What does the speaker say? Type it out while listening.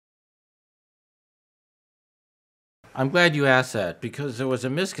I'm glad you asked that because there was a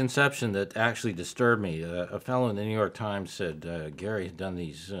misconception that actually disturbed me. A fellow in the New York Times said Gary had done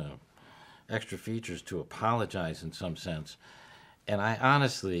these extra features to apologize in some sense. And I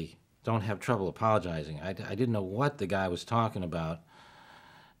honestly don't have trouble apologizing. I didn't know what the guy was talking about.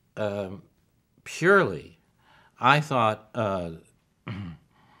 Purely, I thought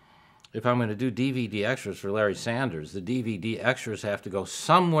if I'm going to do DVD extras for Larry Sanders, the DVD extras have to go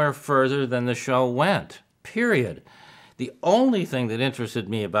somewhere further than the show went, period. The only thing that interested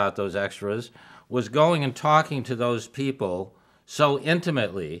me about those extras was going and talking to those people so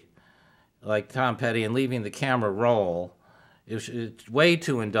intimately, like Tom Petty, and leaving the camera roll. It's way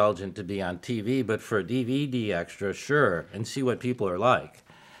too indulgent to be on TV, but for a DVD extra, sure, and see what people are like.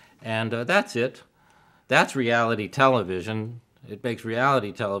 And that's it. That's reality television. It makes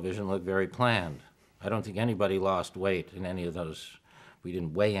reality television look very planned. I don't think anybody lost weight in any of those. We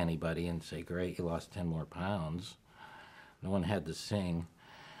didn't weigh anybody and say, great, you lost 10 more pounds. No one had to sing.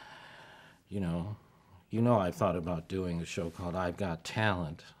 You know I thought about doing a show called I've Got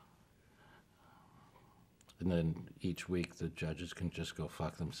Talent. And then each week the judges can just go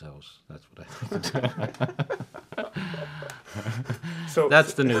fuck themselves. That's what I think. So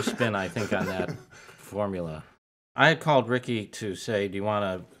that's the new spin, I think, on that formula. I had called Ricky to say, do you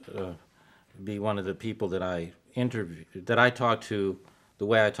want to be one of the people that I interview, that I talk to the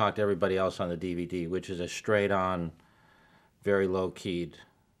way I talk to everybody else on the DVD, which is a straight-on, very low-keyed,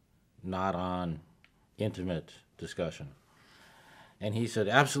 not on, intimate discussion. And he said,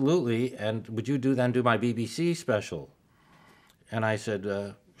 absolutely, and would you then do my BBC special? And I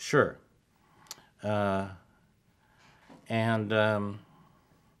said, sure.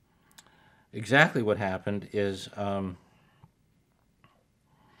 Exactly what happened is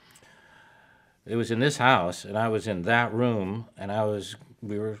it was in this house, and I was in that room, and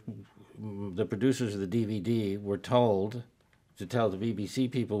the producers of the DVD were told to tell the BBC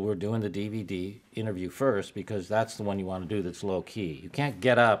people we're doing the DVD interview first because that's the one you want to do that's low key. You can't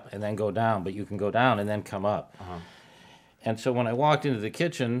get up and then go down, but you can go down and then come up. Uh-huh. And so when I walked into the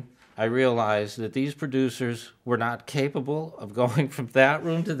kitchen, I realized that these producers were not capable of going from that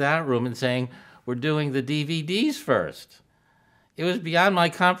room to that room and saying, we're doing the DVDs first. It was beyond my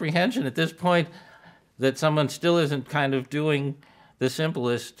comprehension at this point that someone still isn't kind of doing the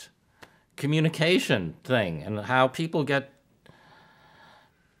simplest communication thing and how people get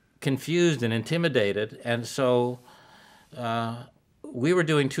confused and intimidated. And so we were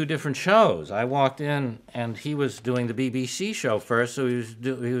doing two different shows. I walked in and he was doing the BBC show first, so he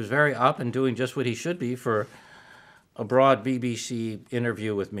was very up and doing just what he should be for a broad BBC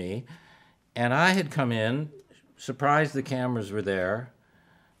interview with me. And I had come in, surprised the cameras were there,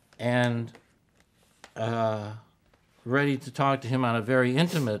 and ready to talk to him on a very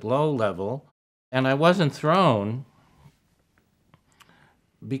intimate, low level. And I wasn't thrown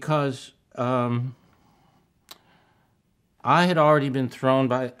because I had already been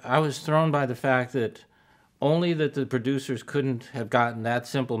I was thrown by the fact that only that the producers couldn't have gotten that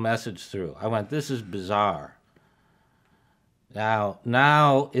simple message through. I went, this is bizarre.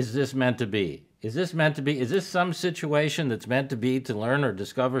 Now, is this meant to be? Is this some situation that's meant to be to learn or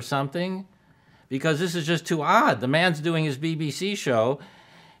discover something? Because this is just too odd. The man's doing his BBC show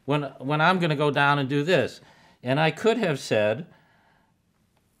when I'm going to go down and do this. And I could have said,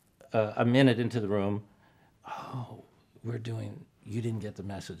 a minute into the room, oh, you didn't get the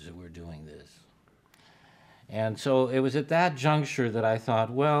message that we're doing this. And so it was at that juncture that I thought,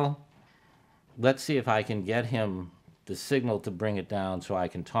 well, let's see if I can get him the signal to bring it down so I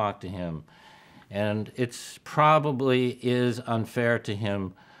can talk to him. And it's probably is unfair to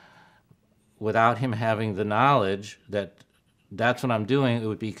him without him having the knowledge that that's what I'm doing. It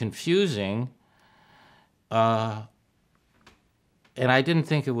would be confusing. And I didn't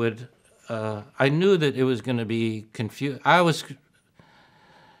think it would, I knew that it was going to be confused. I was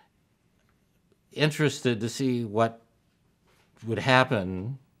interested to see what would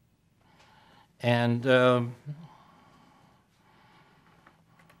happen. And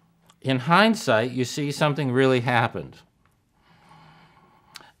in hindsight, you see something really happened.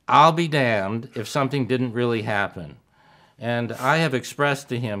 I'll be damned if something didn't really happen. And I have expressed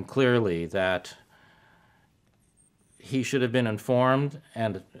to him clearly that he should have been informed,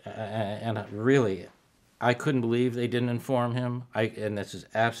 and really, I couldn't believe they didn't inform him. And this is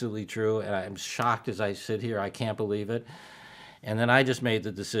absolutely true, and I'm shocked as I sit here. I can't believe it. And then I just made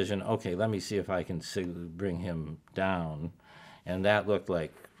the decision, okay, let me see if I can bring him down. And that looked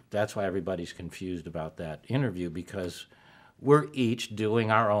like, that's why everybody's confused about that interview, because we're each doing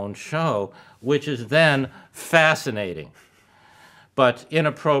our own show, which is then fascinating, but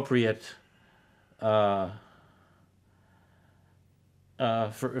inappropriate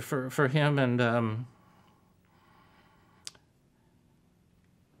for him, and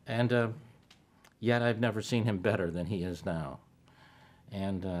yet I've never seen him better than he is now.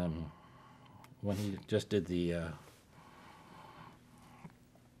 And when he just did the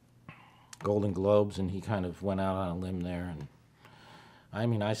Golden Globes, and he kind of went out on a limb there, and I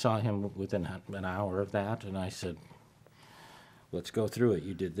mean, I saw him within an hour of that, and I said, let's go through it.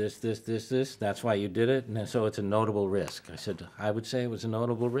 You did this, this, this, this. That's why you did it, and so it's a notable risk. I said, I would say it was a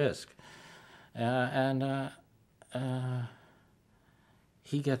notable risk. And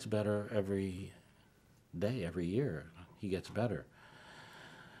he gets better every day, every year. He gets better.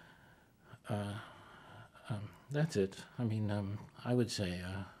 That's it. I mean, I would say,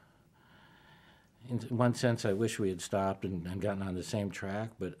 in one sense, I wish we had stopped and gotten on the same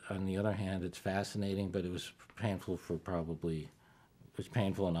track, but on the other hand, it's fascinating, but it was painful it was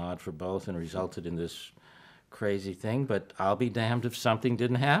painful and odd for both and resulted in this crazy thing, but I'll be damned if something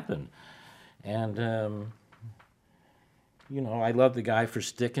didn't happen. And, I love the guy for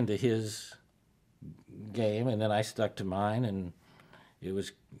sticking to his game, and then I stuck to mine, and it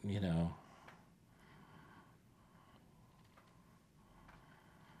was,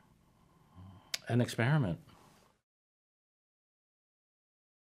 an experiment.